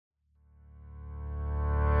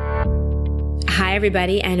Hi,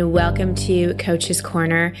 everybody, and welcome to Coach's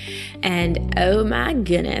Corner. And oh my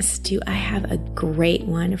goodness, do I have a great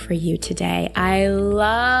one for you today. I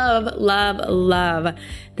love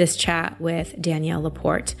this chat with Danielle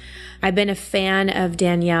LaPorte. I've been a fan of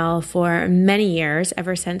Danielle for many years,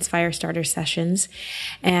 ever since Firestarter Sessions,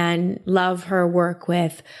 and love her work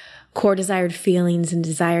with core desired feelings and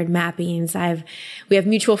desired mappings. We have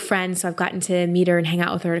mutual friends, so I've gotten to meet her and hang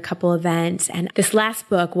out with her at a couple events. And this last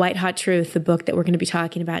book, White Hot Truth, the book that we're going to be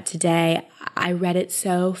talking about today, I read it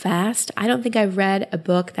so fast. I don't think I've read a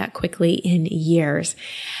book that quickly in years.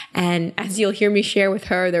 And as you'll hear me share with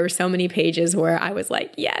her, there were so many pages where I was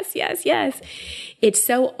like, yes. It's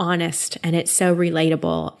so honest and it's so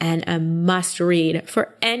relatable and a must read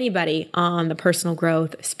for anybody on the personal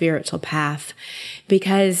growth spiritual path,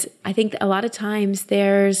 because I think a lot of times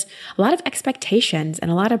there's a lot of expectations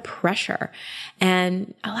and a lot of pressure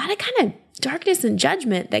and a lot of kind of darkness and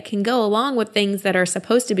judgment that can go along with things that are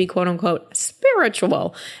supposed to be quote unquote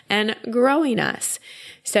spiritual and growing us.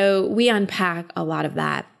 So we unpack a lot of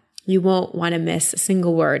that. You won't want to miss a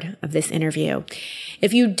single word of this interview.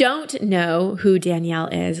 If you don't know who Danielle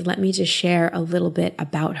is, let me just share a little bit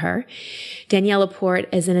about her. Danielle LaPorte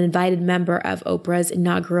is an invited member of Oprah's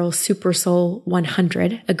inaugural Super Soul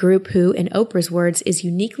 100, a group who, in Oprah's words, is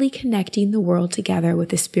uniquely connecting the world together with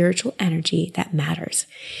the spiritual energy that matters.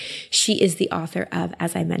 She is the author of,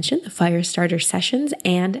 as I mentioned, the Firestarter Sessions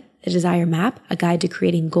and The Desire Map, a guide to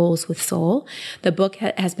creating goals with soul. The book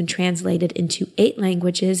has been translated into 8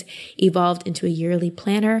 languages, evolved into a yearly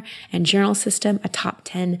planner and journal system, a top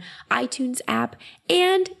 10 iTunes app,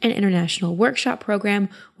 and an international workshop program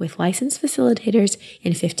with licensed facilitators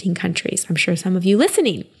in 15 countries. I'm sure some of you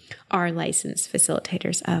listening are licensed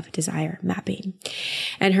facilitators of desire mapping.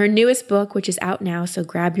 And her newest book, which is out now, so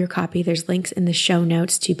grab your copy. There's links in the show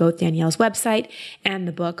notes to both Danielle's website and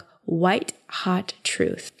the book, White Hot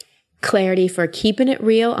Truth. Clarity for keeping it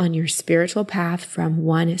real on your spiritual path from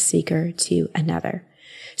one seeker to another.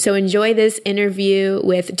 So enjoy this interview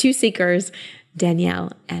with 2 seekers,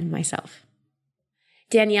 Danielle and myself.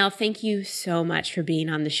 Danielle, thank you so much for being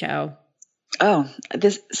on the show. Oh,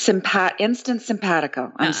 this instant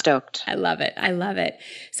simpatico. I'm stoked. I love it.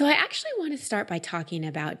 So I actually want to start by talking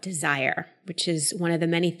about desire, which is one of the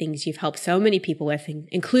many things you've helped so many people with,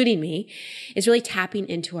 including me, is really tapping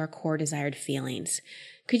into our core desired feelings.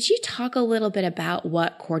 Could you talk a little bit about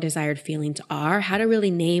what core desired feelings are, how to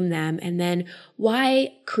really name them, and then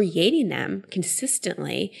why creating them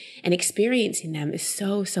consistently and experiencing them is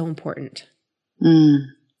so important?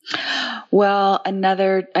 Well,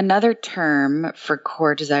 another term for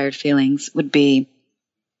core desired feelings would be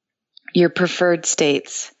your preferred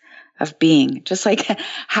states of being. Just like,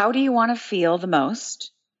 how do you want to feel the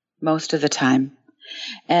most of the time?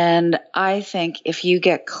 And I think if you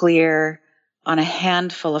get clear on a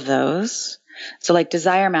handful of those, so like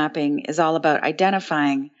desire mapping is all about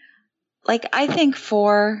identifying, like I think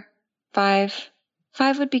 4, 5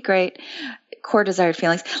 would be great. Core desired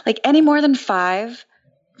feelings, like any more than 5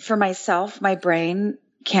 for myself, my brain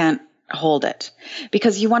can't hold it,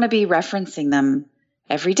 because you want to be referencing them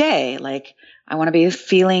every day. Like I want to be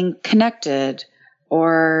feeling connected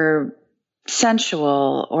or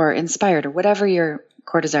sensual or inspired or whatever your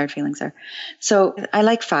core desired feelings are. So I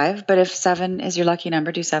like 5, but if 7 is your lucky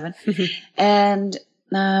number, do 7. And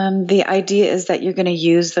the idea is that you're going to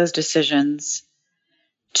use those decisions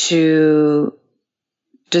to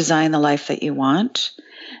design the life that you want,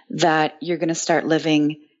 that you're going to start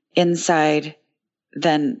living inside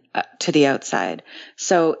then to the outside.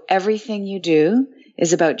 So everything you do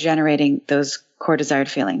is about generating those core desired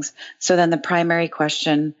feelings. So then the primary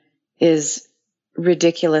question is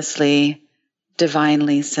ridiculously,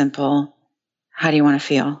 divinely simple. How do you want to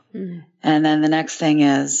feel? Mm. And then the next thing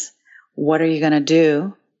is, what are you going to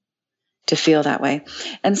do to feel that way?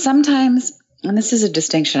 And sometimes, and this is a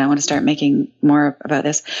distinction, I want to start making more about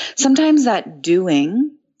this. Sometimes that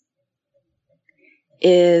doing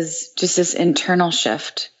is just this internal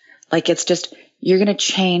shift. Like it's just, you're going to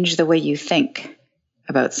change the way you think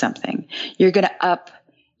about something. You're going to up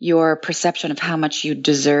your perception of how much you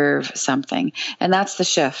deserve something. And that's the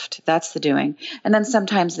shift. That's the doing. And then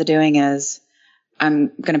sometimes the doing is,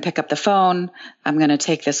 I'm going to pick up the phone. I'm going to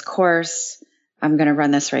take this course. I'm going to run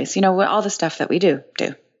this race. You know, all the stuff that we do.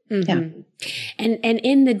 Mm-hmm. Yeah. And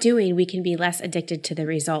in the doing, we can be less addicted to the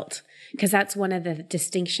result, because that's one of the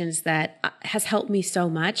distinctions that has helped me so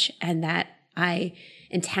much, and that I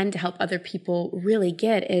intend to help other people really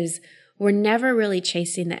get, is we're never really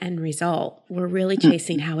chasing the end result. We're really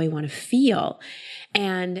chasing how we want to feel.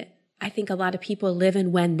 And I think a lot of people live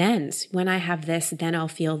in when-thens. When I have this, then I'll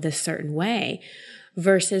feel this certain way,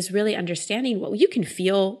 versus really understanding, well, you can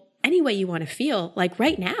feel any way you want to feel, like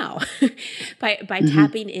right now, by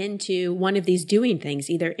tapping into one of these doing things,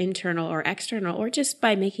 either internal or external, or just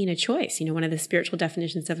by making a choice. You know, one of the spiritual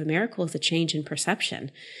definitions of a miracle is a change in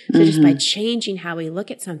perception. So just by changing how we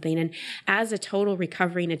look at something. And as a total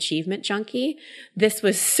recovering achievement junkie, this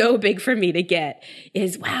was so big for me to get,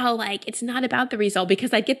 is wow, like it's not about the result,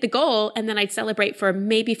 because I'd get the goal and then I'd celebrate for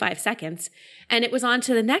maybe 5 seconds and it was on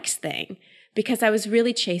to the next thing, because I was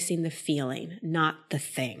really chasing the feeling, not the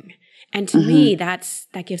thing. And to me, that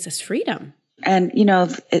gives us freedom. And, you know,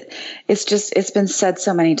 it's been said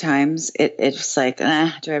so many times. It's like, do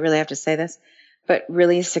I really have to say this? But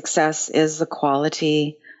really, success is the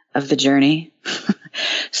quality of the journey.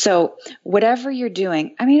 So whatever you're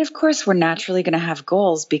doing, I mean, of course, we're naturally going to have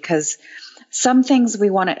goals, because some things we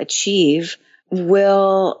want to achieve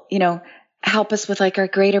will, you know, help us with like our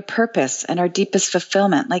greater purpose and our deepest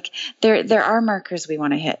fulfillment. Like there are markers we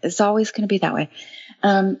want to hit. It's always going to be that way.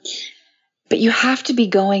 But you have to be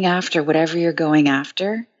going after whatever you're going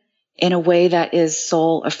after in a way that is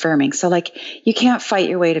soul affirming. So like you can't fight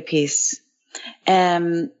your way to peace.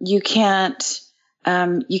 You can't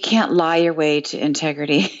lie your way to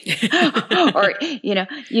integrity or, you know,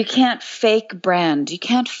 you can't fake brand. You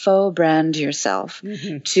can't faux brand yourself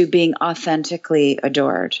to being authentically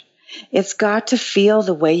adored. It's got to feel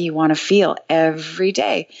the way you want to feel every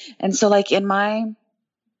day. And so like in my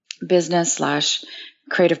business /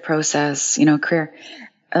 creative process, you know, career,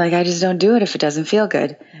 like I just don't do it if it doesn't feel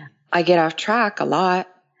good. Yeah. I get off track a lot.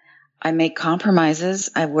 I make compromises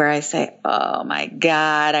where I say, oh my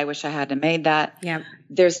God, I wish I hadn't made that. Yeah.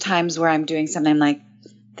 There's times where I'm doing something like,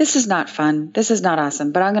 this is not fun. This is not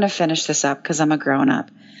awesome, but I'm going to finish this up because I'm a grown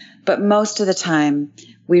up. But most of the time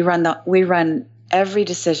we run every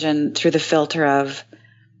decision through the filter of,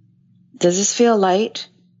 does this feel light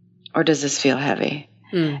or does this feel heavy?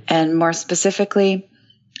 And more specifically,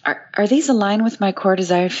 are these aligned with my core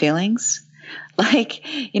desired feelings?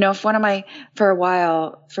 Like, you know, if for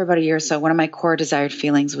about a year or so, one of my core desired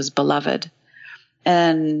feelings was beloved.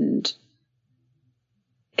 And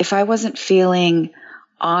if I wasn't feeling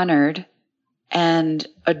honored and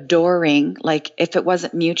adoring, like if it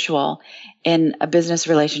wasn't mutual in a business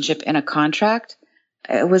relationship, in a contract,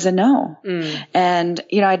 it was a no. And,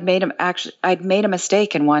 you know, I'd made a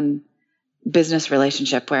mistake in one business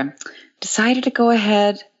relationship where I decided to go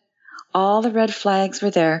ahead. All the red flags were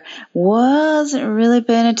there. Wasn't really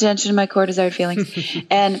paying attention to my core desired feelings.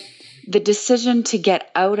 And the decision to get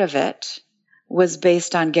out of it was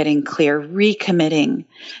based on getting clear, recommitting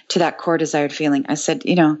to that core desired feeling. I said,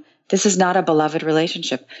 you know, this is not a beloved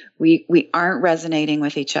relationship. We aren't resonating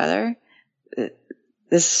with each other.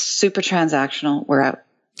 This is super transactional. We're out.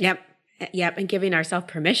 Yep. And giving ourselves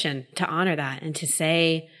permission to honor that and to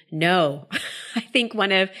say no. I think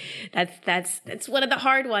that's one of the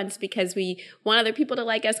hard ones, because we want other people to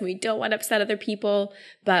like us and we don't want to upset other people.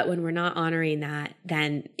 But when we're not honoring that,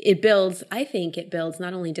 then I think it builds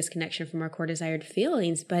not only disconnection from our core desired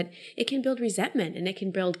feelings, but it can build resentment and it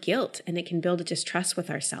can build guilt and it can build a distrust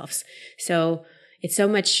with ourselves. So it's so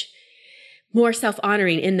much more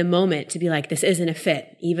self-honoring in the moment to be like, this isn't a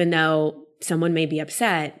fit, even though someone may be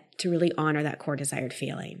upset, to really honor that core desired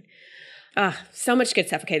feeling. So much good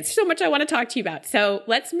stuff. Okay, there's so much I want to talk to you about. So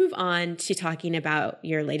let's move on to talking about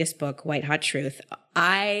your latest book, White Hot Truth.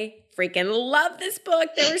 I freaking love this book.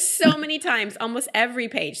 There were so many times, almost every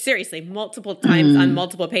page, seriously, multiple times on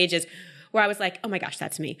multiple pages, where I was like, oh my gosh,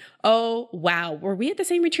 that's me. Oh, wow. Were we at the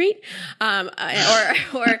same retreat? Or oh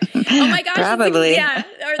my gosh. Probably.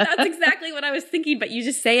 Or that's exactly what I was thinking, but you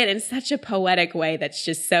just say it in such a poetic way that's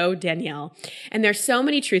just so Danielle. And there's so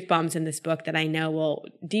many truth bombs in this book that I know will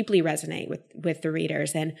deeply resonate with the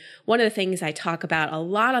readers. And one of the things I talk about a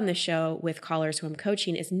lot on the show with callers who I'm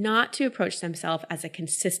coaching is not to approach themselves as a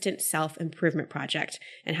consistent self-improvement project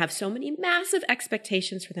and have so many massive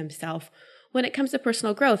expectations for themselves when it comes to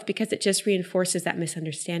personal growth, because it just reinforces that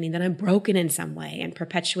misunderstanding that I'm broken in some way and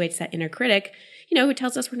perpetuates that inner critic, you know, who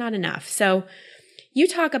tells us we're not enough. So you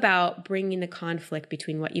talk about bringing the conflict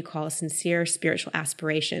between what you call a sincere spiritual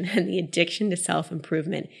aspiration and the addiction to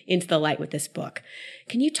self-improvement into the light with this book.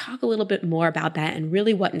 Can you talk a little bit more about that and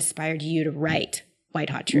really what inspired you to write White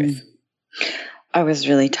Hot Truth? I was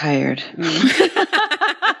really tired.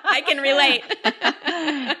 I can relate.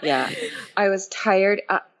 Yeah, I was tired.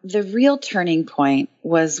 The real turning point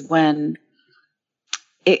was when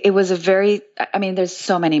it was there's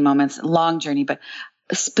so many moments, long journey, but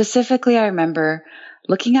specifically I remember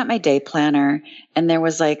looking at my day planner and there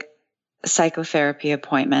was like psychotherapy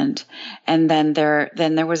appointment, and then there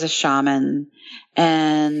was a shaman,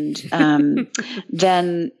 and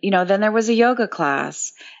then there was a yoga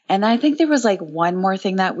class, and I think there was like one more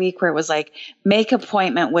thing that week where it was like make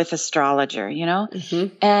appointment with astrologer,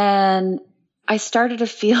 and I started to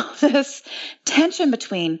feel this tension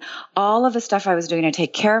between all of the stuff I was doing to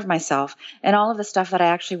take care of myself and all of the stuff that I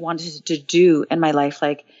actually wanted to do in my life,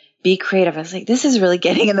 like be creative. I was like, this is really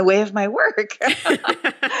getting in the way of my work.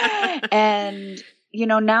 And,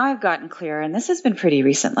 now I've gotten clear, and this has been pretty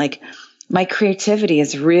recent. Like my creativity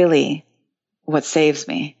is really what saves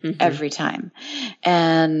me every time.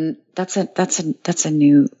 And that's a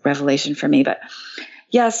new revelation for me. But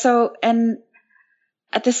yeah, so, and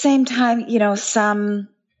at the same time, some,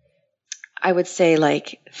 I would say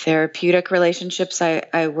like therapeutic relationships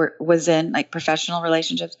I was in, like professional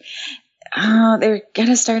relationships, they're kind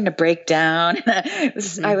of starting to break down.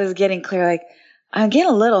 I was getting clear, like I'm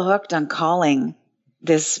getting a little hooked on calling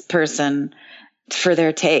this person for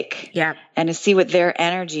their take, and to see what their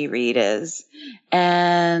energy read is,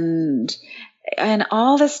 and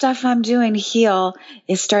all the stuff I'm doing to heal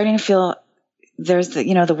is starting to feel, there's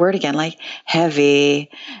the word again, like heavy,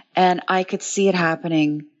 and I could see it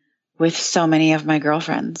happening with so many of my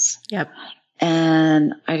girlfriends.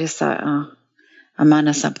 And I just thought, oh, I'm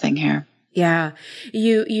onto something here. Yeah,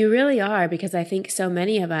 you really are, because I think so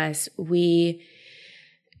many of us, we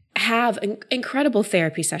have incredible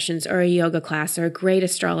therapy sessions or a yoga class or a great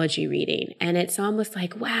astrology reading. And it's almost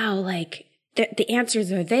like, wow, like the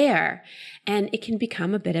answers are there, and it can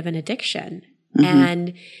become a bit of an addiction.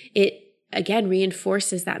 And it, again,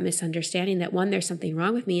 reinforces that misunderstanding that, one, there's something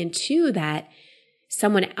wrong with me, and two, that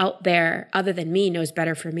someone out there other than me knows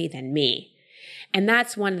better for me than me. And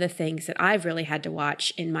that's one of the things that I've really had to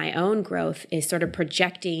watch in my own growth, is sort of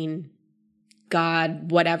projecting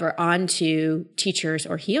God, whatever, onto teachers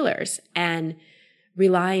or healers and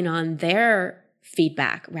relying on their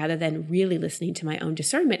feedback rather than really listening to my own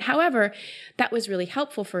discernment. However, that was really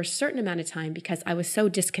helpful for a certain amount of time, because I was so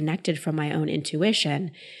disconnected from my own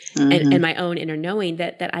intuition and my own inner knowing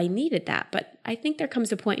that I needed that. But I think there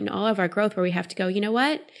comes a point in all of our growth where we have to go, you know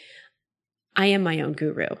what? I am my own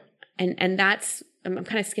guru. And that's, I'm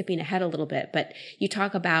kind of skipping ahead a little bit, but you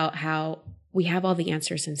talk about how we have all the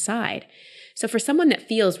answers inside. So for someone that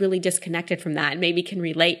feels really disconnected from that and maybe can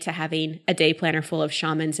relate to having a day planner full of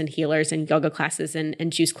shamans and healers and yoga classes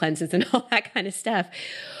and juice cleanses and all that kind of stuff,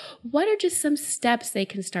 what are just some steps they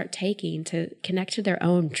can start taking to connect to their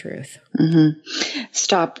own truth?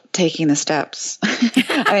 Stop taking the steps.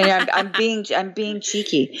 I mean, I'm being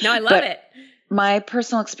cheeky. No, I love it. My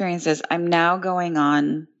personal experience is I'm now going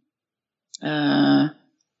on, I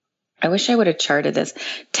wish I would have charted this,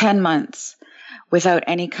 10 months without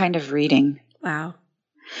any kind of reading. Wow.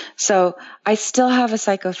 So I still have a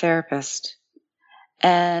psychotherapist,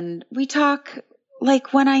 and we talk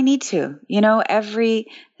like when I need to,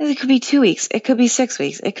 it could be 2 weeks, it could be 6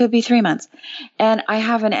 weeks, it could be 3 months. And I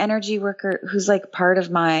have an energy worker who's like part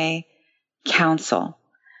of my counsel,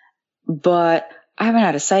 but I haven't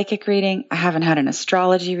had a psychic reading. I haven't had an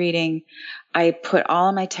astrology reading. I put all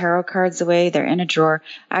of my tarot cards away. They're in a drawer.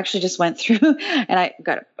 I actually just went through and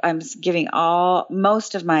I'm giving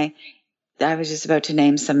most of my, I was just about to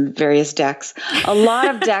name some various decks. A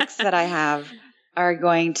lot of decks that I have are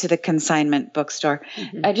going to the consignment bookstore.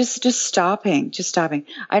 I just stopping.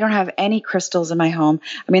 I don't have any crystals in my home.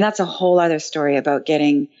 I mean, that's a whole other story about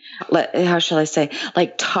getting, how shall I say,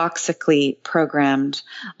 like toxically programmed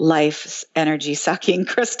life energy sucking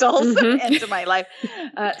crystals into my life.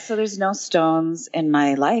 So there's no stones in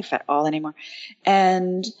my life at all anymore.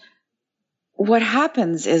 And what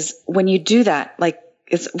happens is when you do that, like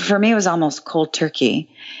for me, it was almost cold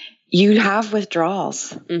turkey. You have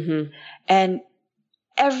withdrawals. And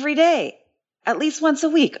every day, at least once a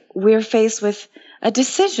week, we're faced with a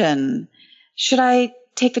decision. Should I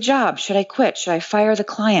take the job? Should I quit? Should I fire the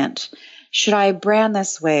client? Should I brand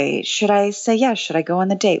this way? Should I say yes? Should I go on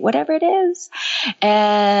the date? Whatever it is.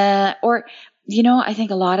 Or, I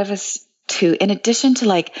think a lot of us too, in addition to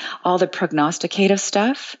like all the prognosticative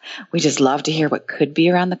stuff, we just love to hear what could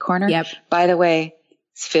be around the corner. Yep. By the way,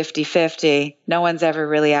 it's 50-50. No one's ever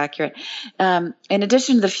really accurate. In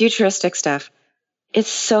addition to the futuristic stuff, it's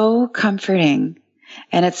so comforting,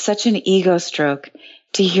 and it's such an ego stroke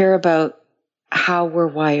to hear about how we're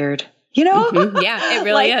wired, Yeah, it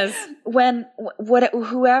really is. When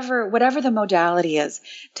whatever the modality is,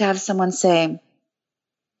 to have someone say,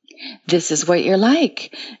 this is what you're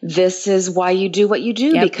like. This is why you do what you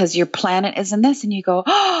do, because your planet is in this. And you go,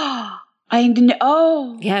 oh, I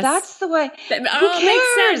know. Yes. That's the way. Who cares?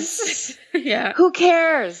 Makes sense. Yeah. Who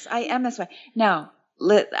cares? I am this way. Now,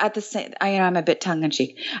 at the same, I'm a bit tongue in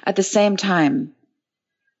cheek. At the same time,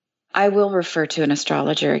 I will refer to an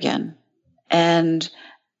astrologer again. And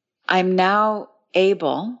I'm now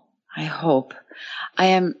able, I know,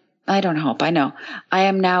 I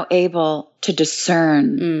am now able to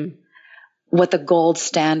discern what the gold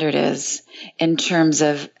standard is in terms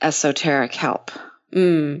of esoteric help.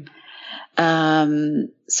 So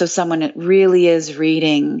someone that really is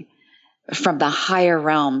reading from the higher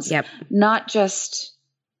realms, not just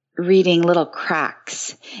reading little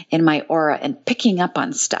cracks in my aura and picking up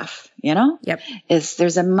on stuff,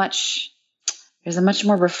 there's a much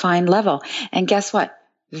more refined level. And guess what?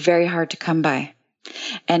 Very hard to come by.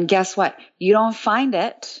 And guess what? You don't find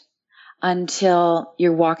it until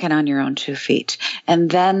you're walking on your own 2 feet. And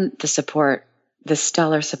then the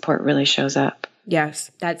stellar support really shows up.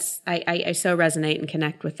 Yes, I so resonate and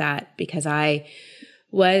connect with that, because I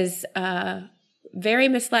was very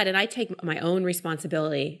misled, and I take my own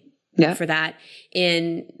responsibility for that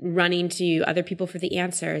in running to other people for the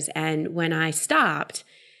answers. And when I stopped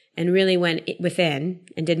and really went within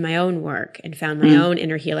and did my own work and found my own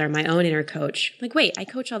inner healer, my own inner coach, like, wait, I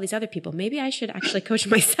coach all these other people. Maybe I should actually coach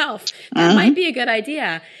myself. That might be a good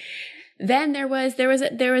idea. Then there was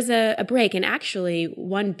a break. And actually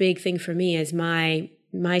one big thing for me is my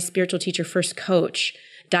spiritual teacher, first coach,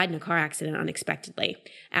 died in a car accident unexpectedly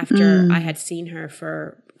after I had seen her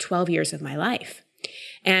for 12 years of my life.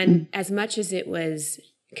 And as much as it was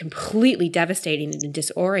completely devastating and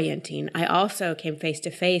disorienting, I also came face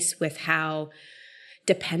to face with how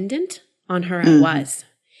dependent on her I was.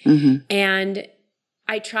 And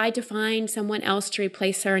I tried to find someone else to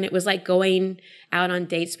replace her, and it was like going out on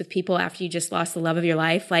dates with people after you just lost the love of your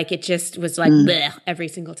life. Like, it just was like bleh, every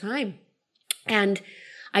single time. And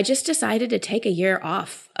I just decided to take a year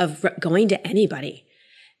off of going to anybody.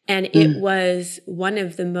 And it was one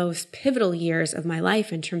of the most pivotal years of my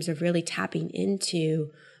life in terms of really tapping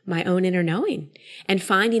into my own inner knowing and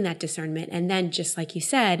finding that discernment. And then, just like you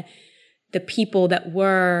said, the people that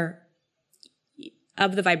were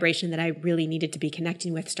of the vibration that I really needed to be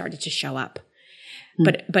connecting with started to show up.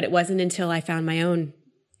 But it wasn't until I found my own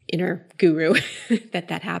inner guru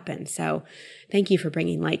that happened. So thank you for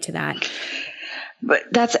bringing light to that.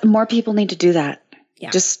 But more people need to do that. Yeah.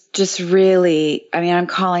 Just really, I mean, I'm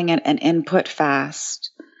calling it an input fast,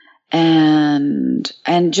 and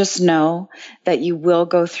just know that you will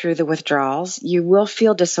go through the withdrawals. You will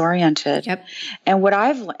feel disoriented. Yep.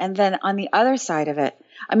 And then on the other side of it,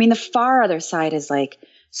 I mean, the far other side is like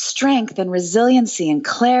strength and resiliency and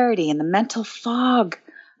clarity and the mental fog.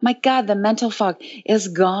 My God, the mental fog is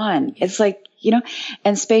gone. It's like,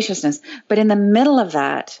 and spaciousness. But in the middle of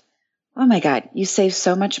that, oh my God, you save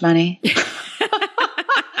so much money.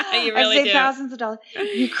 You really save do. Thousands of dollars.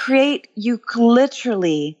 You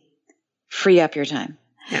literally free up your time.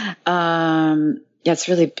 Yeah. It's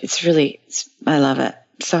really, I love it.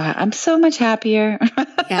 So I'm so much happier.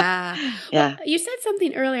 Yeah. Yeah. Well, you said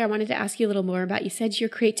something earlier I wanted to ask you a little more about. You said your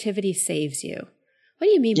creativity saves you. What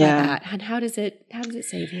do you mean by that? And how does it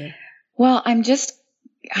save you? Well, I'm in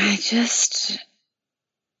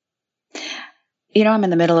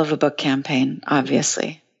the middle of a book campaign,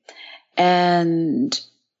 obviously. And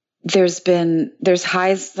there's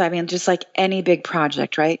highs. I mean, just like any big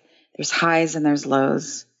project, right? There's highs and there's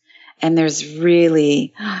lows. And there's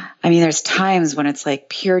times when it's like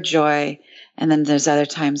pure joy. And then there's other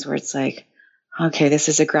times where it's like, okay, this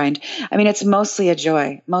is a grind. I mean, it's mostly a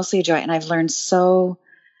joy. And I've learned so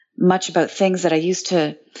much about things that I used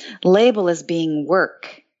to label as being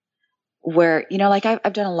work, where, like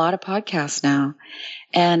I've done a lot of podcasts now,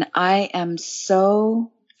 and I am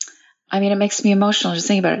it makes me emotional just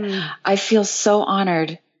thinking about it. I feel so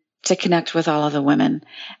honored to connect with all of the women.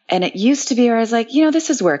 And it used to be where I was like,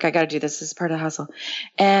 this is work. I got to do this. This is part of the hustle.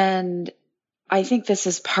 And I think this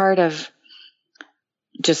is part of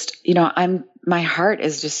just, my heart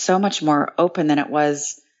is just so much more open than it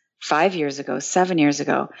was 5 years ago, 7 years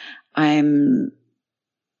ago. I'm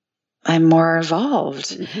more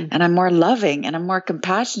evolved, and I'm more loving, and I'm more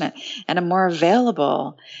compassionate, and I'm more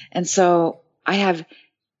available. And so I have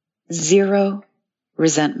zero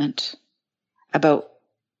resentment about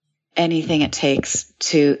anything it takes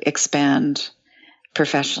to expand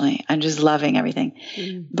professionally. I'm just loving everything.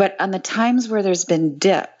 But on the times where there's been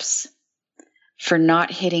dips for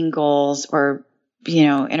not hitting goals or,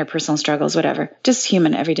 interpersonal struggles, whatever, just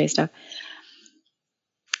human everyday stuff,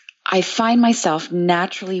 I find myself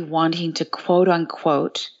naturally wanting to quote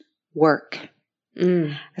unquote work.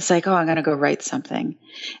 It's like, I'm going to go write something.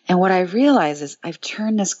 And what I realize is I've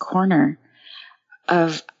turned this corner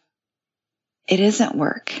of it isn't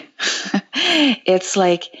work. It's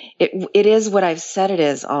like, it is what I've said it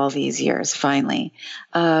is all these years, finally,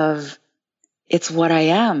 of it's what I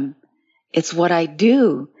am. It's what I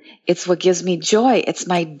do. It's what gives me joy. It's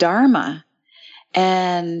my dharma.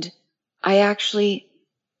 And I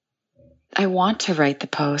want to write the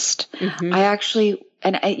post. Mm-hmm.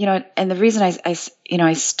 And the reason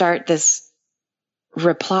I start this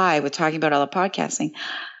reply with talking about all the podcasting,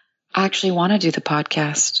 I actually want to do the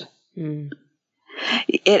podcast. And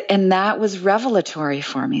that was revelatory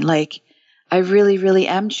for me. Like, I really, really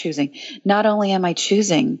am choosing. Not only am I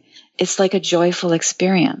choosing, it's like a joyful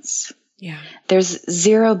experience. Yeah. There's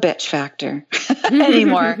zero bitch factor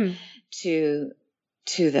anymore to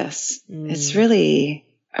this. It's really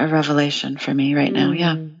a revelation for me right now.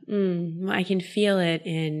 Yeah. Well, I can feel it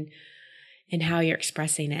in how you're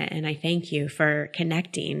expressing it. And I thank you for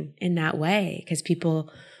connecting in that way, because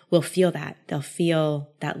people will feel that. They'll feel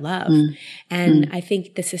that love. And I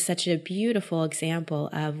think this is such a beautiful example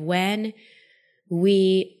of when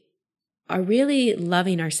we are really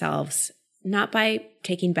loving ourselves, not by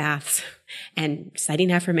taking baths and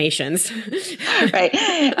citing affirmations. Right.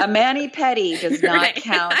 A mani-pedi does not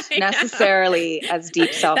count necessarily as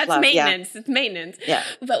deep self-love. That's maintenance. Yeah. It's maintenance. Yeah.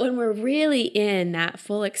 But when we're really in that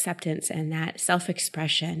full acceptance and that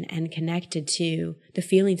self-expression and connected to the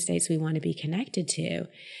feeling states we want to be connected to,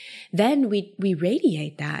 then we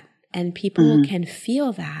radiate that, and people can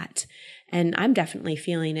feel that. And I'm definitely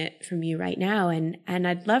feeling it from you right now. And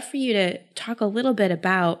I'd love for you to talk a little bit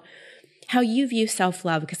about how you view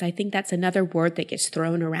self-love, because I think that's another word that gets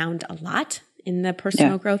thrown around a lot in the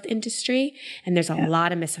personal growth industry. And there's a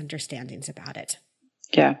lot of misunderstandings about it.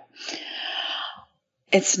 Yeah.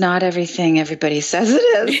 It's not everything everybody says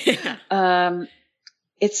it is.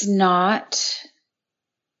 It's not.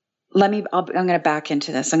 I'm going to back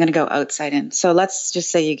into this. I'm going to go outside in. So let's just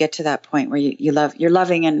say you get to that point where you're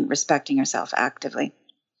loving and respecting yourself actively.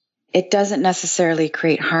 It doesn't necessarily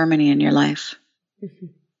create harmony in your life.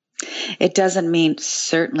 It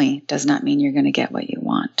certainly does not mean you're going to get what you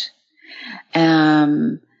want.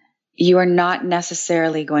 You are not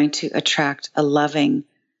necessarily going to attract a loving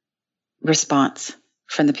response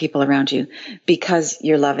from the people around you because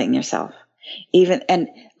you're loving yourself. And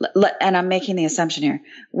I'm making the assumption here,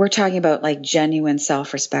 we're talking about like genuine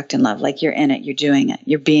self-respect and love, like you're in it, you're doing it,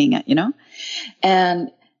 you're being it,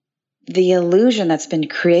 and the illusion that's been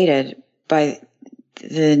created by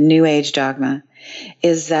the New Age dogma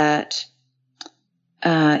is that,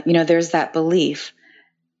 there's that belief,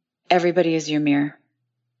 everybody is your mirror.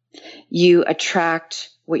 You attract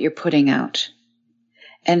what you're putting out.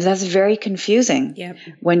 And that's very confusing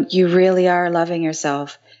when you really are loving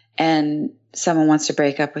yourself and someone wants to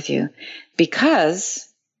break up with you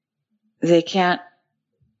because they can't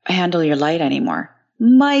handle your light anymore.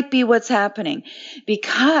 Might be what's happening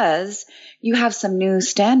because you have some new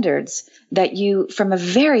standards that you, from a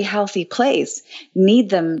very healthy place, need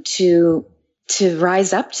them to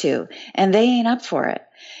rise up to, and they ain't up for it.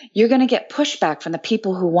 You're going to get pushback from the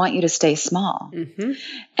people who want you to stay small.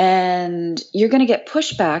 And you're going to get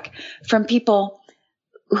pushback from people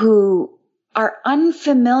who are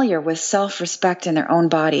unfamiliar with self-respect in their own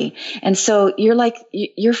body. And so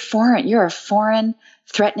you're foreign. You're a foreign,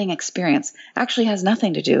 threatening experience. Actually has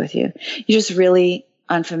nothing to do with you. You're just really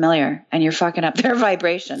unfamiliar, and you're fucking up their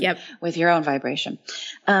vibration with your own vibration.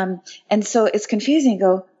 And so it's confusing. You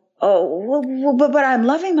go, oh, but I'm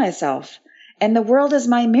loving myself. And the world is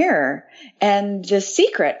my mirror, and the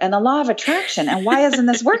secret and the law of attraction. And why isn't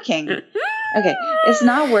this working? Okay. It's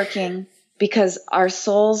not working because our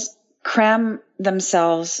souls cram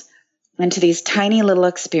themselves into these tiny little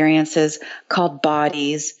experiences called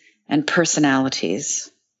bodies and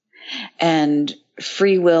personalities. And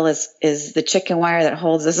free will is the chicken wire that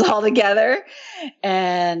holds us all together.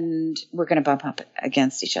 And we're going to bump up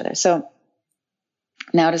against each other. So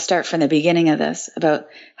now to start from the beginning of this about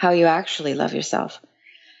how you actually love yourself.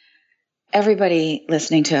 Everybody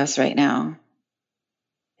listening to us right now,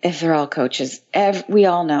 if they're all coaches, we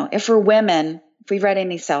all know. If we're women, if we read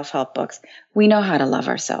any self-help books, we know how to love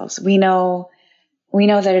ourselves. We know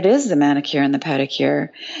that it is the manicure and the pedicure.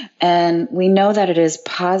 And we know that it is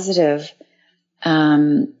positive,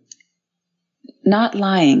 not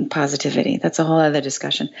lying positivity. That's a whole other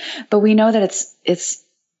discussion. But we know that it's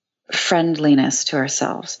friendliness to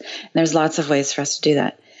ourselves. And there's lots of ways for us to do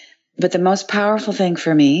that. But the most powerful thing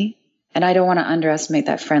for me, and I don't want to underestimate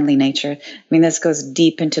that friendly nature. I mean, this goes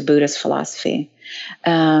deep into Buddhist philosophy.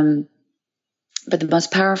 But the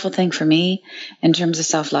most powerful thing for me in terms of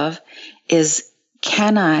self-love is,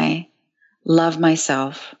 can I love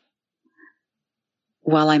myself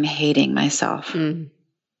while I'm hating myself?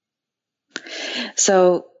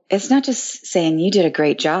 So it's not just saying you did a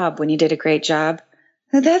great job when you did a great job.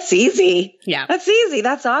 That's easy. Yeah. That's easy.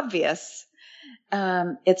 That's obvious.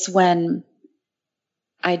 It's when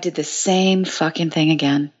I did the same fucking thing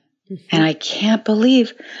again. Mm-hmm. And I can't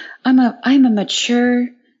believe I'm a mature,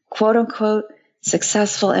 quote unquote,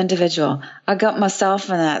 successful individual. I got myself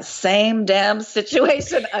in that same damn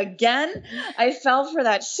situation again. I fell for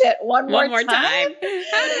that shit one more time. How did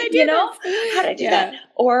I do this? How did I do that?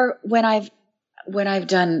 Or when I've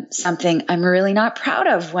done something I'm really not proud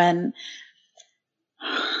of, when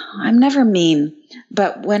I'm never mean,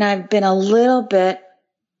 but when I've been a little bit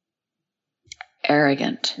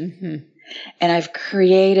arrogant, mm-hmm. and I've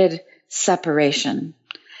created separation.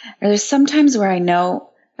 There's sometimes where I know,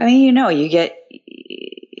 you get,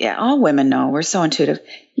 all women know, we're so intuitive.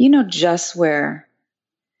 You know just where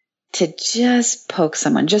to just poke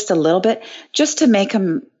someone just a little bit, just to make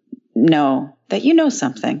them know that you know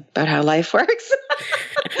something about how life works.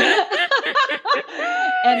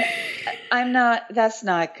 And that's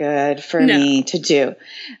not good for me to do.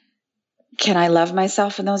 Can I love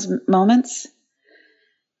myself in those moments?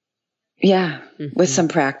 Yeah, mm-hmm. with some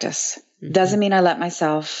practice. Mm-hmm. Doesn't mean I let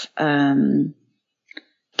myself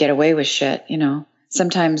get away with shit,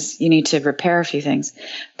 Sometimes you need to repair a few things.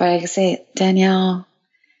 But I can say, Danielle,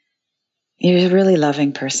 you're a really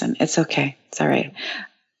loving person. It's okay. It's all right.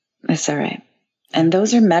 It's all right. And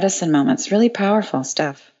those are medicine moments, really powerful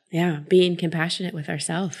stuff. Yeah, being compassionate with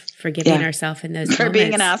ourselves, forgiving ourselves in those moments. For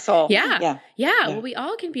being an asshole. Yeah. Well, we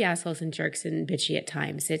all can be assholes and jerks and bitchy at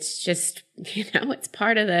times. It's just, it's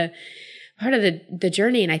part of the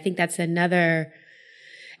journey. And I think that's another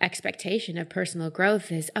expectation of personal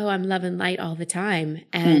growth is, I'm love and light all the time.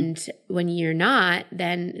 And when you're not,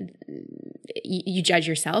 then you judge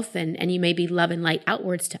yourself and you may be love and light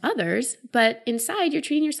outwards to others, but inside you're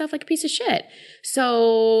treating yourself like a piece of shit.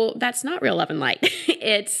 So that's not real love and light.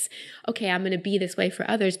 It's, okay, I'm going to be this way for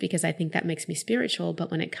others because I think that makes me spiritual. But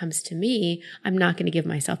when it comes to me, I'm not going to give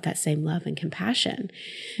myself that same love and compassion.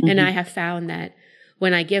 Mm-hmm. And I have found that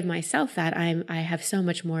when I give myself that, I have so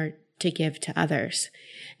much more to give to others.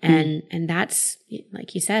 And that's,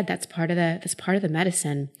 like you said, that's part of the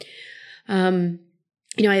medicine. One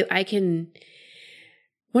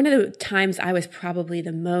of the times I was probably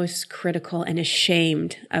the most critical and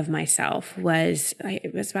ashamed of myself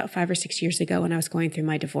it was about 5 or 6 years ago when I was going through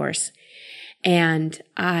my divorce. And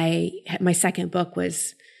my second book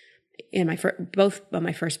was, both of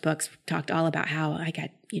my first books talked all about how I got,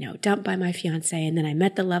 dumped by my fiance, and then I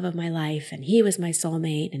met the love of my life and he was my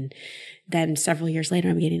soulmate. And then several years later,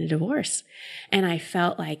 I'm getting a divorce. And I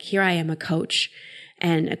felt like here I am, a coach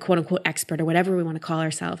and a quote unquote expert or whatever we want to call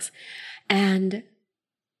ourselves. And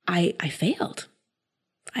I failed.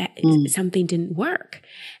 Something didn't work.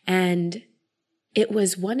 And it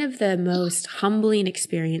was one of the most humbling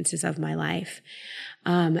experiences of my life.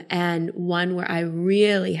 And one where I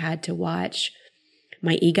really had to watch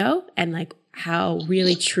my ego and like how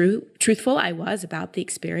really truthful I was about the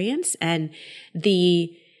experience and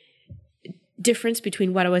the difference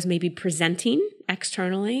between what I was maybe presenting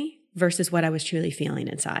externally versus what I was truly feeling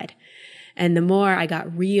inside. And the more I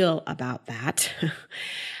got real about that,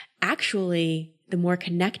 actually, the more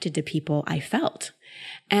connected to people I felt.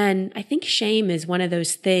 And I think shame is one of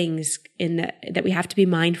those things that we have to be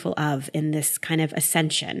mindful of in this kind of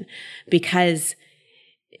ascension, because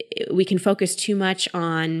we can focus too much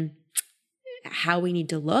on how we need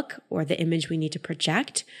to look or the image we need to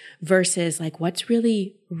project versus like what's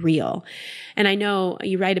really real. And I know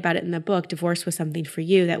you write about it in the book. Divorce was something for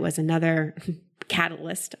you that was another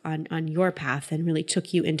catalyst on your path and really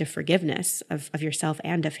took you into forgiveness of yourself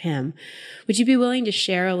and of him. Would you be willing to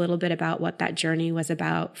share a little bit about what that journey was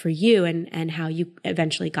about for you and how you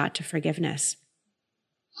eventually got to forgiveness?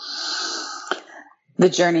 The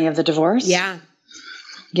journey of the divorce? Yeah.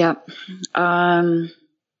 Yep.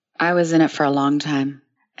 I was in it for a long time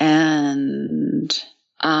and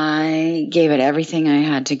I gave it everything I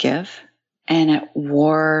had to give and it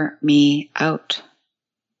wore me out.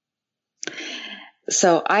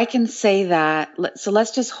 So I can say that, so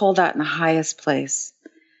let's just hold that in the highest place.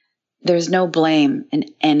 There's no blame in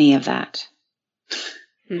any of that.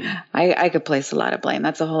 I could place a lot of blame.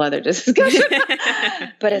 That's a whole other discussion.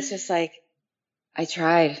 But it's just like, I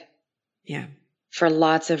tried. Yeah. For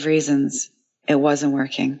lots of reasons, it wasn't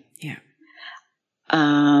working. Yeah.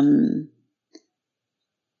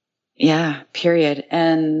 Yeah, period.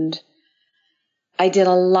 And I did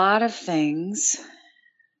a lot of things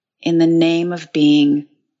in the name of being ...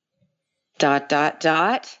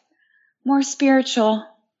 more spiritual,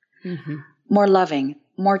 more loving,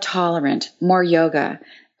 more tolerant, more yoga,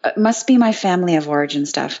 it must be my family of origin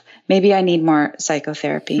stuff. Maybe I need more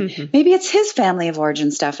psychotherapy. Mm-hmm. Maybe it's his family of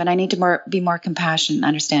origin stuff, and I need to be more compassionate and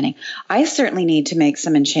understanding. I certainly need to make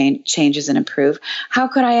some changes and improve. How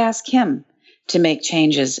could I ask him to make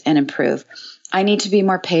changes and improve? I need to be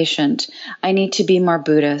more patient. I need to be more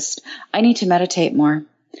Buddhist. I need to meditate more.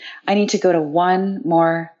 I need to go to one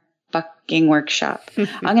more fucking workshop.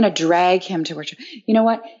 I'm going to drag him to workshop. You know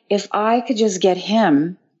what? If I could just get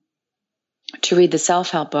him to read the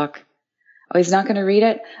self-help book. Oh, he's not going to read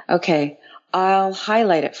it? Okay. I'll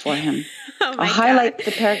highlight it for him. I'll highlight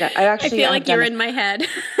the paragraph. I feel like you're in my head.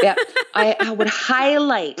 Yeah. I would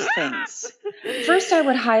highlight things. First, I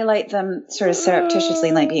would highlight them sort of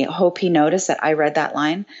surreptitiously, like, hope he noticed that I read that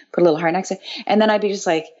line, put a little heart next to it. And then I'd be just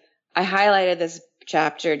like, I highlighted this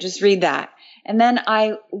chapter, just read that. And then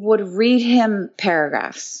I would read him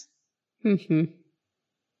paragraphs. Mm-hmm.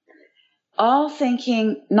 All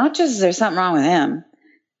thinking, not just is there something wrong with him,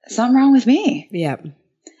 something wrong with me. Yeah.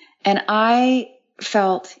 And I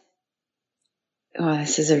felt, oh,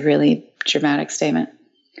 this is a really dramatic statement.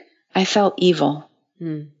 I felt evil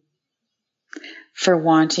for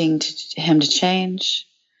wanting him to change,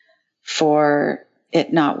 for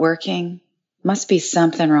it not working. Must be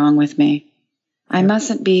something wrong with me. I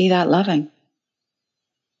mustn't be that loving.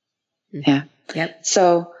 Yeah. Yep.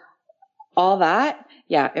 So all that,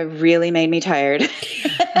 yeah, it really made me tired.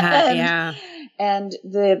 Yeah. And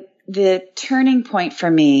the turning point for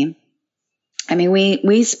me, I mean,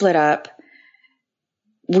 we split up.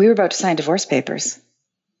 We were about to sign divorce papers.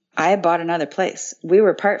 I bought another place. We were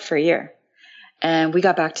apart for a year, and we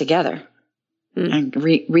got back together and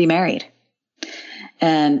remarried,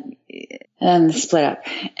 and split up.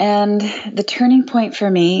 And the turning point for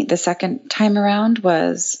me, the second time around,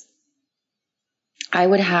 was I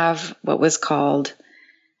would have what was called,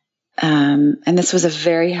 and this was a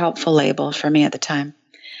very helpful label for me at the time,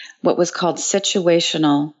 what was called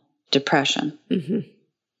situational depression. Mm-hmm.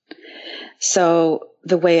 So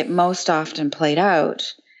the way it most often played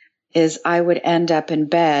out is I would end up in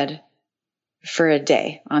bed for a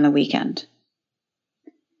day on the weekend.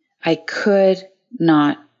 I could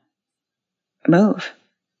not move.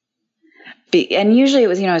 And usually it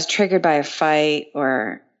was, I was triggered by a fight,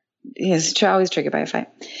 or it was always triggered by a fight.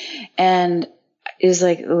 And it was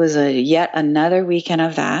like, it was yet another weekend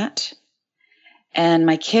of that. And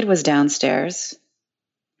my kid was downstairs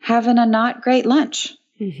having a not great lunch.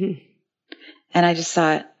 Mm-hmm. And I just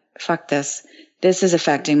thought, fuck this. This is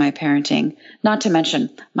affecting my parenting, not to mention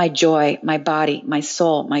my joy, my body, my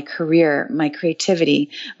soul, my career, my creativity,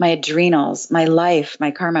 my adrenals, my life, my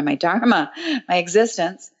karma, my dharma, my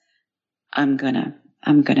existence. I'm gonna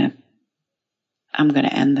end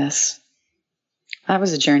this. That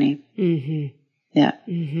was a journey. Mm-hmm. Yeah.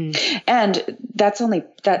 Mm-hmm. And that's only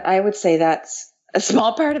that, I would say that's a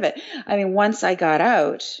small part of it. I mean, once I got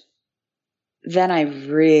out, then I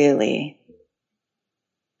really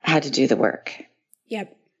had to do the work.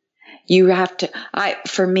 Yep. You have to,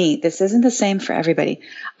 for me, this isn't the same for everybody.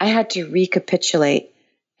 I had to recapitulate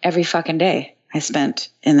every fucking day I spent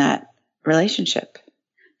in that relationship.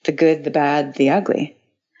 The good, the bad, the ugly.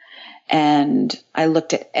 And I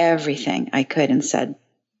looked at everything I could and said,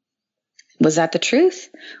 was that the truth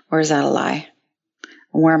or is that a lie?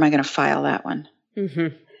 Where am I going to file that one?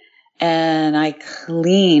 Mm-hmm. And I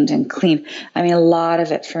cleaned. I mean, a lot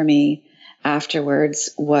of it for me afterwards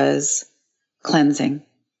was cleansing.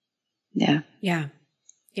 Yeah. Yeah.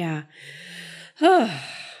 Yeah. Oh,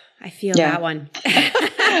 I feel that one.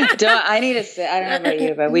 I need a I don't know about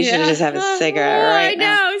you, but we should just have a cigarette right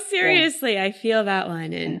now. I know. Seriously. Yeah. I feel that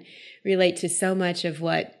one and relate to so much of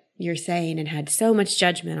what you're saying, and had so much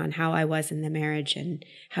judgment on how I was in the marriage and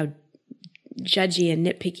how judgy and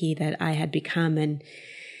nitpicky that I had become. And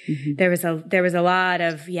there was a lot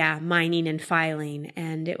of, mining and filing.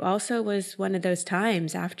 And it also was one of those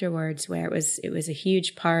times afterwards where it was a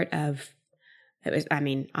huge part of,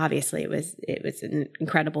 obviously it was an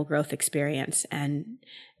incredible growth experience and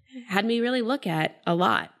had me really look at a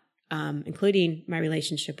lot, including my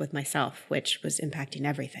relationship with myself, which was impacting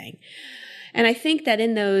everything. And I think that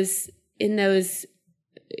in those,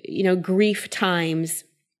 grief times,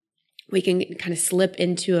 we can kind of slip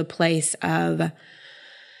into a place of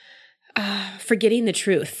forgetting the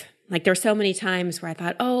truth. Like there were so many times where I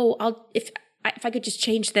thought, if I could just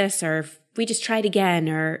change this, or if we just tried again,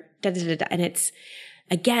 or da-da-da-da. And it's,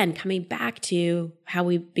 again, coming back to how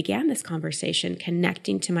we began this conversation,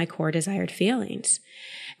 connecting to my core desired feelings.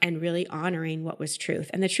 and really honoring what was truth.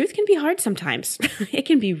 And the truth can be hard sometimes. It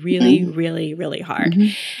can be really, really, really hard.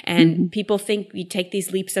 And people think you take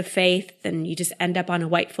these leaps of faith and you just end up on a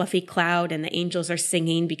white fluffy cloud and the angels are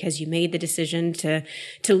singing because you made the decision to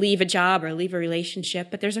leave a job or leave a relationship.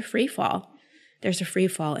 But there's a free fall. There's a free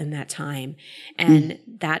fall in that time. And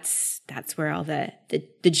that's where all the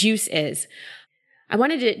juice is. I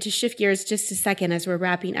wanted to shift gears just a second as we're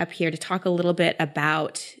wrapping up here to talk a little bit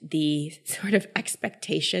about the sort of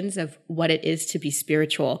expectations of what it is to be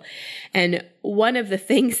spiritual. And one of the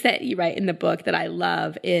things that you write in the book that I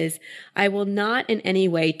love is, I will not in any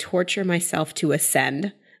way torture myself to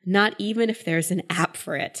ascend, not even if there's an app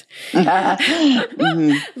for it. Love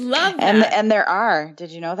that. And there are.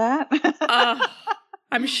 Did you know that? Oh,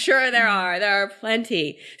 I'm sure there are. There are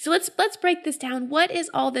plenty. So let's break this down. What is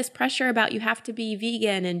all this pressure about you have to be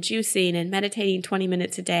vegan and juicing and meditating 20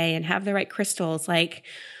 minutes a day and have the right crystals? Like,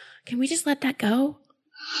 can we just let that go?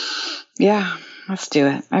 Yeah, let's do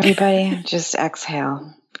it. Everybody just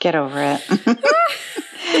exhale. Get over it.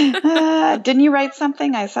 Didn't you write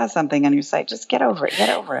something? I saw something on your site. Just get over it. Get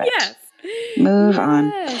over it. Yes. Move on.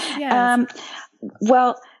 Yes.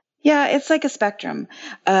 Well, yeah, it's like a spectrum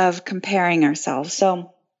of comparing ourselves.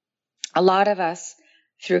 So a lot of us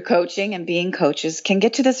through coaching and being coaches can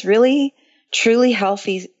get to this really, truly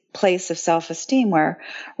healthy place of self-esteem where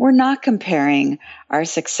we're not comparing our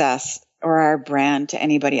success or our brand to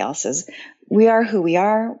anybody else's. We are who we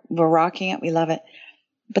are. We're rocking it. We love it.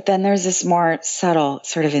 But then there's this more subtle,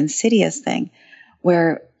 sort of insidious thing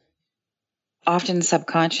where often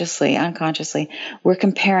subconsciously, unconsciously, we're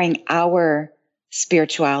comparing our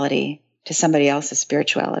spirituality to somebody else's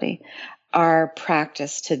spirituality, our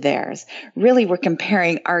practice to theirs. Really, we're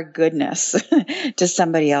comparing our goodness to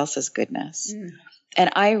somebody else's goodness. And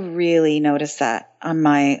I really noticed that on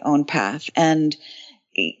my own path. And,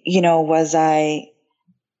 was I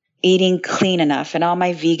eating clean enough? And all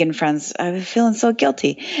my vegan friends, I was feeling so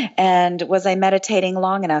guilty. And was I meditating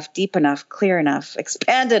long enough, deep enough, clear enough,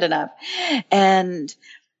 expanded enough? And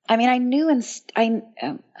I mean, I knew I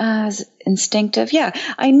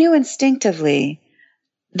knew instinctively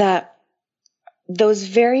that those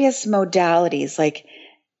various modalities, like,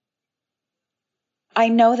 I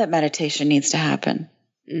know that meditation needs to happen.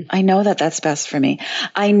 I know that that's best for me.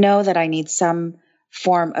 I know that I need some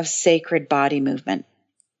form of sacred body movement.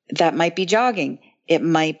 That might be jogging. It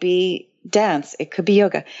might be dance. It could be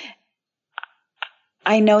yoga.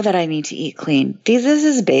 I know that I need to eat clean. This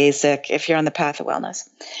is basic if you're on the path of wellness.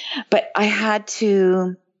 But I had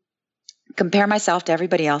to compare myself to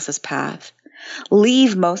everybody else's path,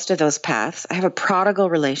 leave most of those paths. I have a prodigal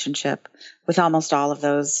relationship with almost all of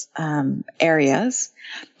those areas,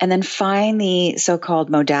 and then find the so-called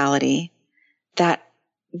modality that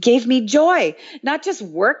gave me joy, not just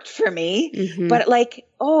worked for me, but like,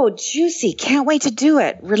 oh, juicy, can't wait to do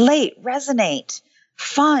it, relate, resonate,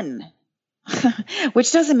 fun.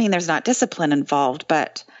 Which doesn't mean there's not discipline involved,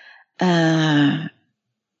 but I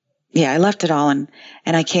left it all and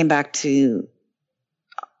I came back to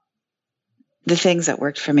the things that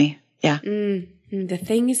worked for me. Yeah. The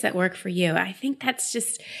things that work for you. I think that's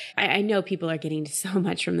just, I know people are getting so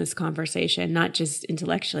much from this conversation, not just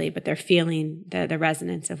intellectually, but they're feeling the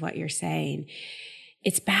resonance of what you're saying.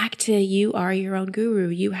 It's back to you are your own guru.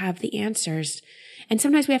 You have the answers. And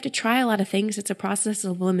sometimes we have to try a lot of things. It's a process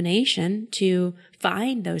of elimination to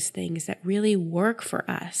find those things that really work for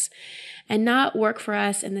us, and not work for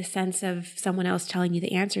us in the sense of someone else telling you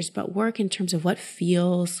the answers, but work in terms of what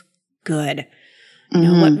feels good.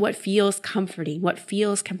 What feels comforting, what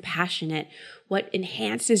feels compassionate, what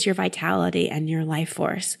enhances your vitality and your life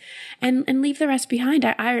force, and leave the rest behind.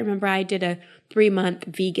 I remember I did a 3-month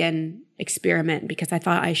vegan experiment because I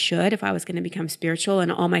thought I should if I was going to become spiritual.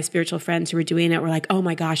 And all my spiritual friends who were doing it were like, oh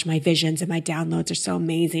my gosh, my visions and my downloads are so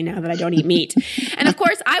amazing now that I don't eat meat. And of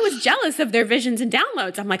course I was jealous of their visions and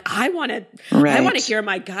downloads. I'm like, I want to hear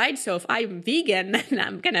my guide. So if I'm vegan, then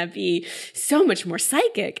I'm going to be so much more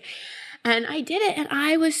psychic. And I did it, and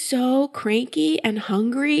I was so cranky and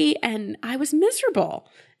hungry, and I was miserable,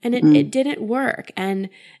 and it didn't work. And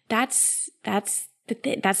that's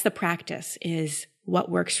the practice, is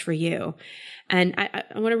what works for you. And I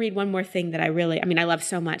want to read one more thing that I love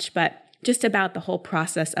so much, but just about the whole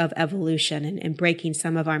process of evolution and breaking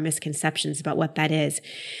some of our misconceptions about what that is.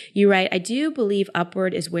 You write, I do believe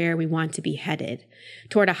upward is where we want to be headed,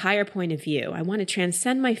 toward a higher point of view. I want to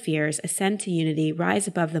transcend my fears, ascend to unity, rise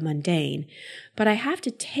above the mundane, but I have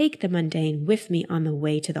to take the mundane with me on the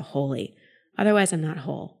way to the holy. Otherwise, I'm not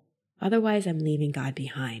whole. Otherwise, I'm leaving God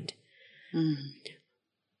behind.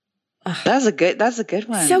 That's a good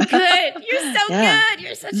one. So good. You're so Yeah. good.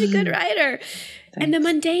 You're such a good writer. And the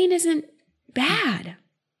mundane isn't bad.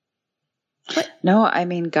 No, I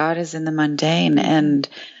mean, God is in the mundane, and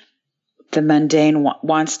the mundane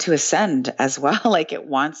wants to ascend as well. Like, it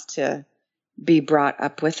wants to be brought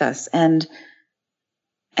up with us. And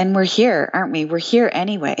we're here, aren't we? We're here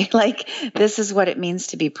anyway. Like, this is what it means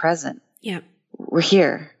to be present. Yeah. We're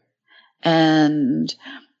here. And,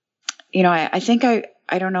 you know, I think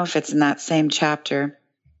I don't know if it's in that same chapter,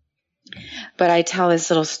 but I tell this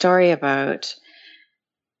little story about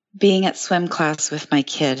being at swim class with my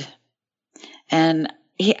kid. And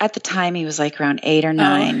at the time, he was like around 8 or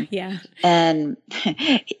 9. Oh, yeah. And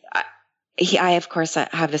I of course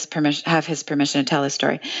have his permission to tell this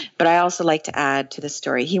story, but I also like to add to the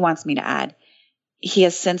story. He wants me to add. He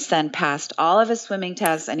has since then passed all of his swimming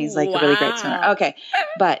tests, and he's like a really great swimmer. Okay.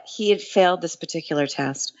 But he had failed this particular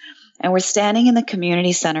test, and we're standing in the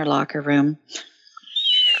community center locker room.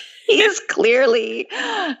 He's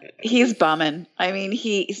bumming. I mean,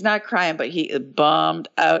 he's not crying, but he bummed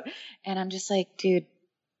out. And I'm just like, dude,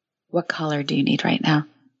 what color do you need right now?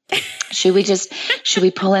 Should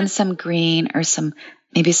we pull in some green or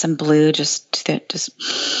maybe some blue? Just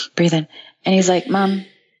breathe in. And he's like, Mom,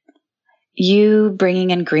 you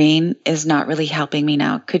bringing in green is not really helping me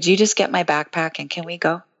now. Could you just get my backpack and can we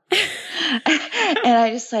go? And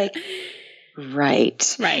I just like,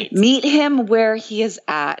 right. Meet him where he is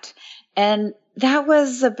at. And that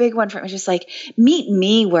was a big one for me. Just like, meet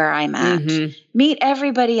me where I'm at. Mm-hmm. Meet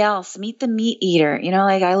everybody else. Meet the meat eater. You know,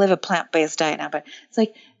 like, I live a plant-based diet now, but it's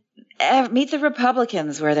like, meet the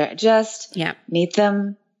Republicans where they're just meet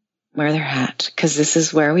them where they're at. Because this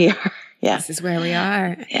is where we are. Yeah. This is where we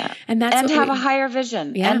are. Yeah. And have a higher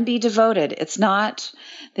vision and be devoted.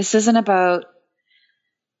 This isn't about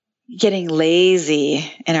getting lazy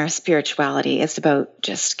in our spirituality. It's about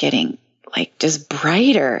just getting just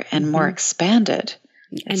brighter and more expanded.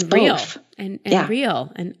 And real and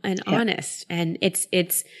real and honest. And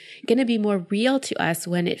it's going to be more real to us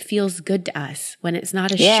when it feels good to us, when it's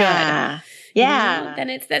not a should. Yeah.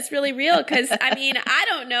 Then that's really real. Cause I mean, I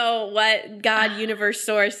don't know what God, universe,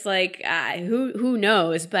 source, who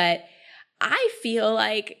knows, but I feel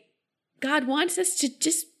like God wants us to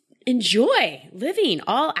just enjoy living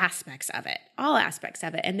all aspects of it.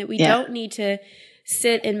 And that we don't need to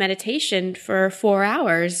sit in meditation for 4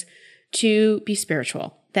 hours to be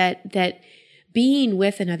spiritual. That being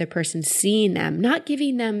with another person, seeing them, not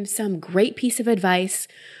giving them some great piece of advice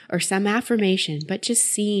or some affirmation, but just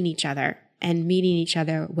seeing each other and meeting each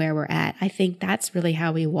other where we're at. I think that's really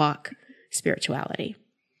how we walk spirituality.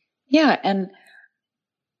 Yeah. And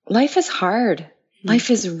life is hard. Mm-hmm.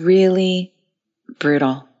 Life is really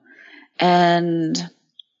brutal. And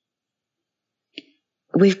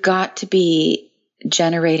we've got to be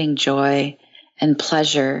generating joy and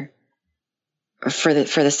pleasure for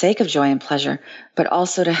the sake of joy and pleasure, but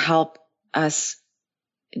also to help us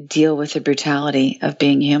deal with the brutality of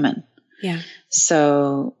being human. Yeah.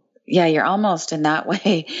 So you're almost in that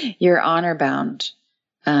way, you're honor bound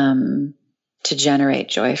to generate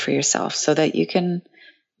joy for yourself so that you can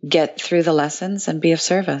get through the lessons and be of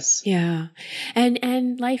service. Yeah.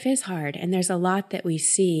 And life is hard. And there's a lot that we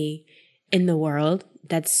see in the world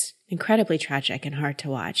that's incredibly tragic and hard to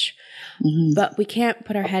watch. Mm-hmm. But we can't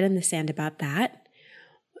put our head in the sand about that.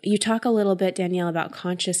 You talk a little bit, Danielle, about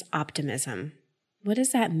conscious optimism. What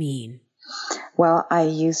does that mean? Well, I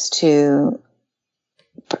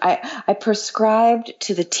prescribed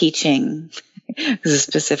to the teaching. There's a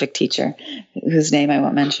specific teacher whose name I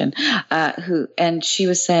won't mention, and she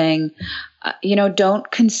was saying, don't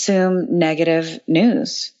consume negative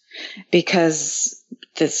news because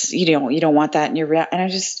this, you don't want that in your real.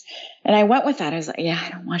 And I went with that. I was like, I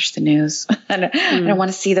don't watch the news. I don't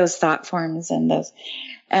want to see those thought forms and those.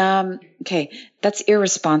 Okay. That's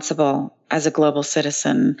irresponsible as a global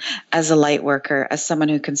citizen, as a light worker, as someone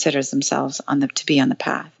who considers themselves to be on the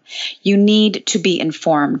path. You need to be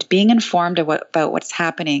informed. Being informed about what's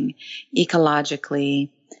happening ecologically,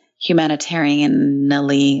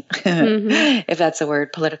 humanitarianly, if that's a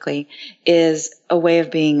word, politically, is a way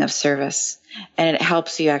of being of service. And it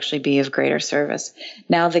helps you actually be of greater service.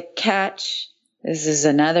 Now, the catch, this is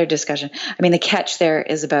another discussion. I mean, the catch there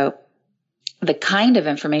is about the kind of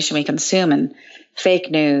information we consume and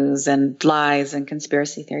fake news and lies and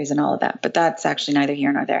conspiracy theories and all of that. But that's actually neither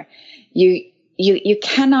here nor there. You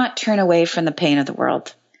cannot turn away from the pain of the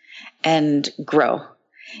world and grow.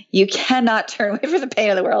 You cannot turn away from the pain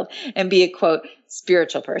of the world and be a, quote,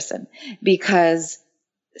 spiritual person, because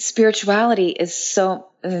spirituality is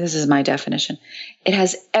this is my definition, it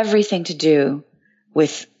has everything to do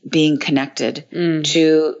with being connected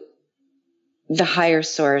to the higher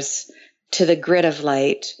source, to the grid of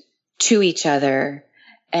light, to each other.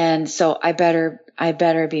 And so I better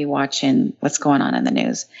be watching what's going on in the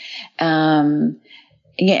news. And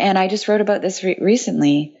I just wrote about this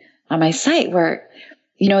recently on my site, where,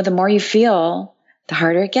 the more you feel, the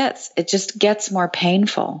harder it gets. It just gets more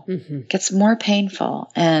painful, gets more painful.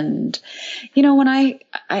 And, when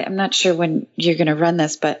I'm not sure when you're going to run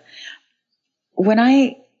this, but when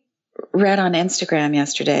I read on Instagram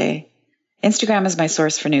yesterday, Instagram is my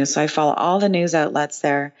source for news. So I follow all the news outlets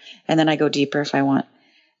there, and then I go deeper if I want,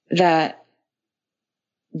 that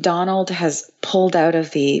Donald has pulled out of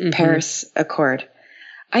the Paris Accord.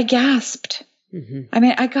 I gasped. I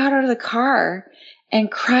mean, I got out of the car and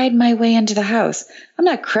cried my way into the house. I'm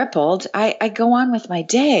not crippled. I go on with my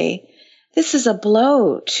day. This is a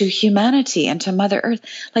blow to humanity and to Mother Earth.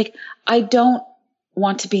 Like, I don't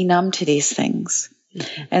want to be numb to these things.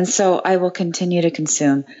 And so I will continue to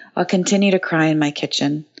consume. I'll continue to cry in my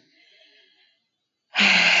kitchen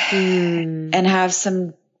and have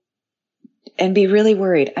some, and be really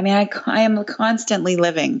worried. I mean, I am constantly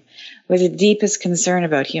living with the deepest concern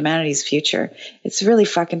about humanity's future. It's really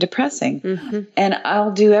fucking depressing. And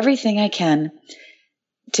I'll do everything I can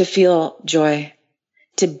to feel joy,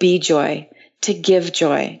 to be joy, to give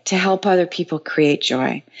joy, to help other people create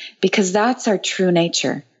joy, because that's our true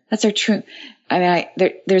nature. That's our true. I mean,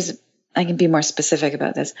 I can be more specific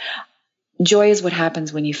about this. Joy is what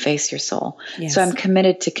happens when you face your soul. Yes. So I'm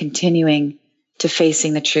committed to continuing to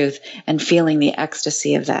facing the truth and feeling the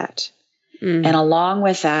ecstasy of that. And along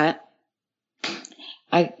with that,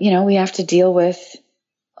 we have to deal with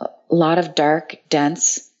a lot of dark,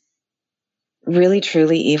 dense, really,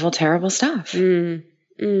 truly evil, terrible stuff. Yes.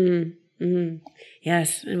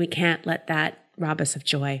 And we can't let that rob us of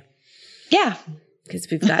joy. Yeah. Because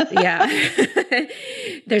we've got,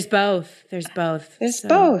 There's both. There's both. This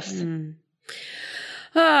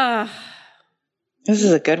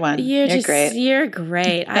is a good one. You're great. You're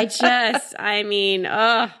great.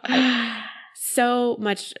 So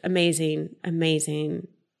much amazing. I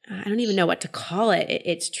don't even know what to call it.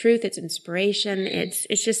 It's truth. It's inspiration.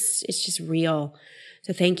 It's just real.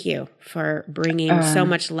 So thank you for bringing so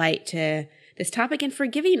much light to this topic, and for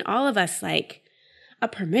giving all of us like a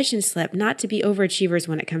permission slip not to be overachievers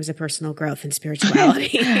when it comes to personal growth and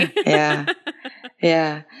spirituality.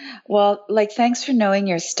 Yeah. Well, thanks for knowing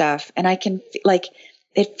your stuff. And I can,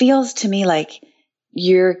 it feels to me like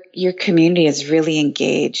your community is really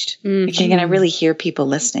engaged. And I really hear people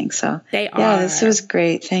listening. So they are. Yeah, this was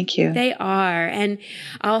great. Thank you. They are. And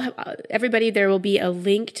everybody, there will be a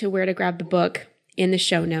link to where to grab the book in the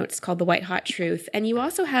show notes, called The White Hot Truth. And you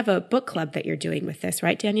also have a book club that you're doing with this,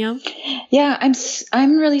 right, Danielle? Yeah,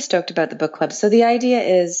 I'm really stoked about the book club. So the idea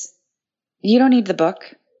is, you don't need the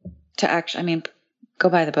book to go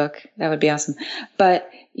buy the book. That would be awesome. But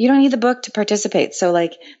you don't need the book to participate. So I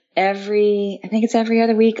think it's every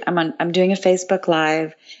other week, I'm doing a Facebook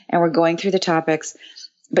Live, and we're going through the topics,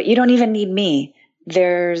 but you don't even need me.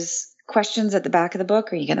 There's questions at the back of the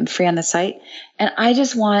book, or you get them free on the site. And I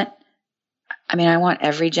want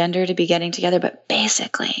every gender to be getting together, but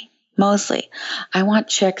mostly, I want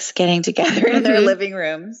chicks getting together in their living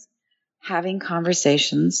rooms, having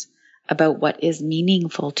conversations about what is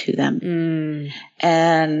meaningful to them.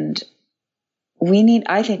 And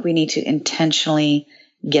I think we need to intentionally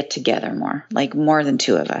get together more, more than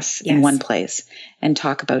two of us in one place, and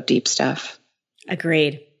talk about deep stuff.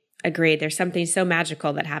 Agreed. There's something so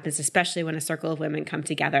magical that happens, especially when a circle of women come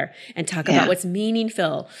together and talk about what's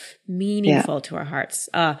meaningful to our hearts.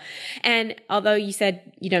 And although you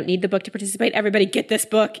said you don't need the book to participate, everybody get this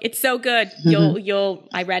book. It's so good.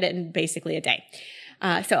 I read it in basically a day.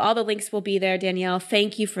 So all the links will be there. Danielle,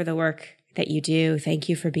 thank you for the work that you do. Thank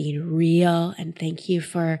you for being real. And thank you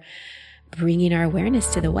for bringing our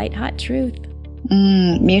awareness to the white hot truth.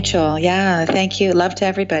 Mutual. Yeah. Thank you. Love to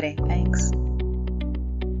everybody. Thanks.